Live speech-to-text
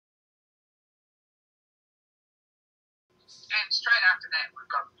And straight after that,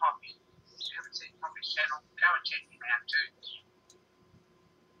 we've got Poppy. If you haven't seen Poppy's channel, go and check him out too.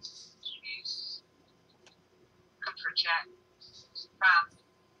 He's good for a chat, he's fun,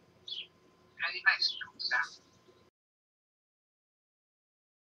 and he makes cool stuff.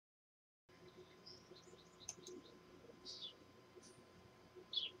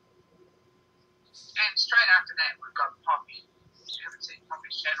 And straight after that, we've got Poppy. If you haven't seen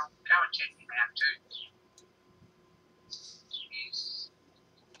Poppy's channel, go and check him out too. He's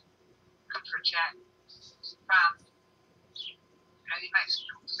good for a chat, he's fun, and he makes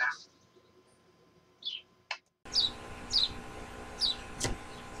cool stuff.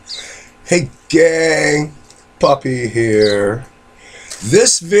 Hey gang, Puppy here.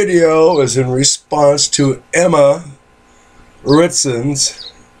 This video is in response to Emma Ritzen's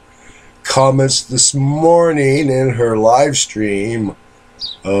comments this morning in her live stream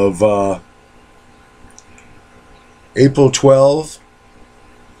of April 12.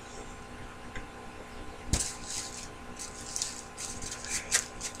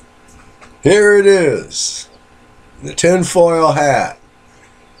 Here it is, the tinfoil hat.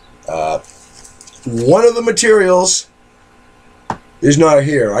 One of the materials is not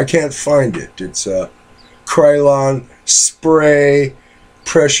here. I can't find it. It's a Krylon spray,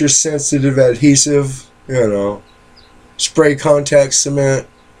 pressure sensitive adhesive, you know, spray contact cement.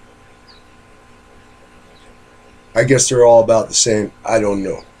 I guess they're all about the same. I don't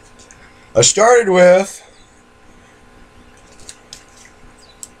know. I started with,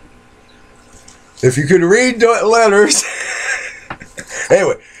 if you could read the letters.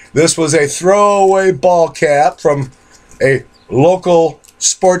 Anyway, this was a throwaway ball cap from a local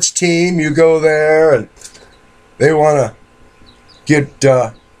sports team. You go there and they want to get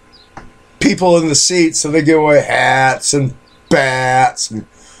people in the seats, so they give away hats and bats and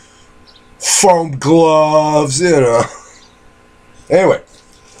foam gloves, you know. Anyway,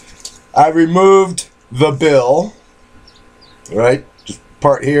 I removed the bill, right? Just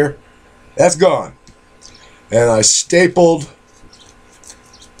part here. That's gone. And I stapled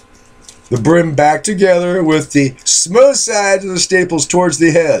the brim back together with the smooth sides of the staples towards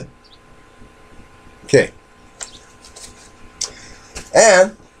the head. Okay.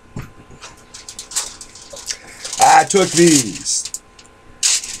 And I took these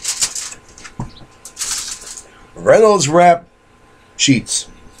Reynolds wrap sheets,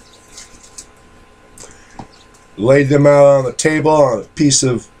 laid them out on the table on a piece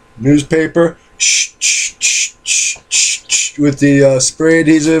of newspaper with the spray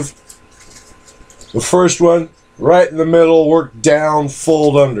adhesive. The first one, right in the middle, work down,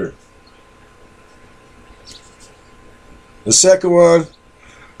 fold under. The second one,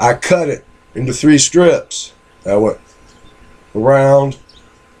 I cut it into 3 strips. I went around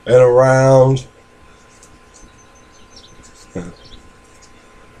and around.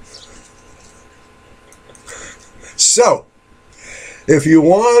 So, if you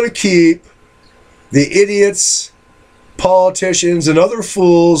want to keep the idiots, politicians, and other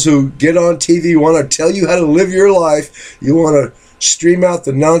fools who get on TV want to tell you how to live your life, you want to stream out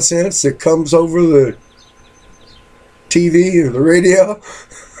the nonsense that comes over the TV or the radio,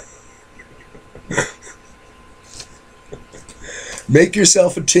 make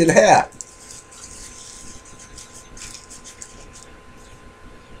yourself a tin hat.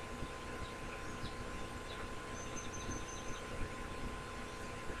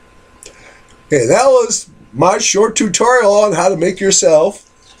 Okay, that was my short tutorial on how to make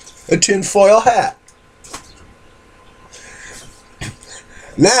yourself a tinfoil hat.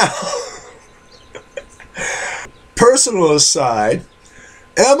 Now, personal aside,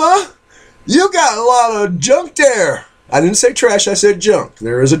 Emma, you got a lot of junk there. I didn't say trash, I said junk.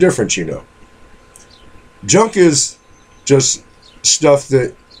 There is a difference, you know. Junk is just stuff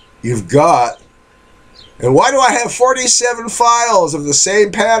that you've got. And why do I have 47 files of the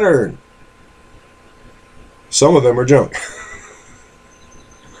same pattern? Some of them are junk.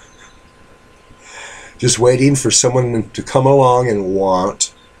 Just waiting for someone to come along and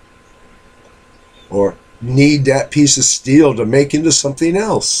want or need that piece of steel to make into something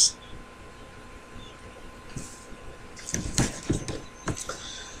else.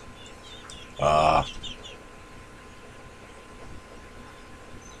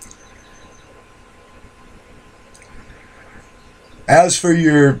 As for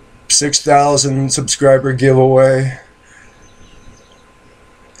your 6,000 subscriber giveaway,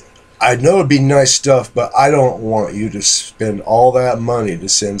 I know it'd be nice stuff, but I don't want you to spend all that money to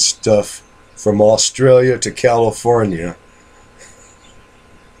send stuff from Australia to California.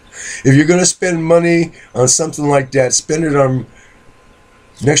 If you're going to spend money on something like that, spend it on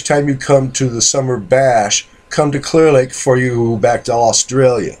next time you come to the summer bash. come to Clear Lake for you back to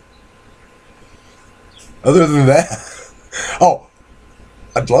Australia. Other than that, oh,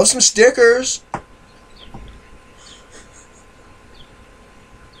 I'd love some stickers.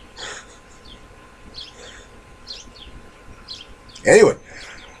 Anyway,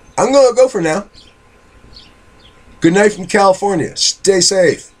 I'm going to go for now. Good night from California. Stay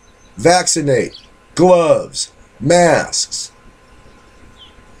safe. Vaccinate. Gloves. Masks.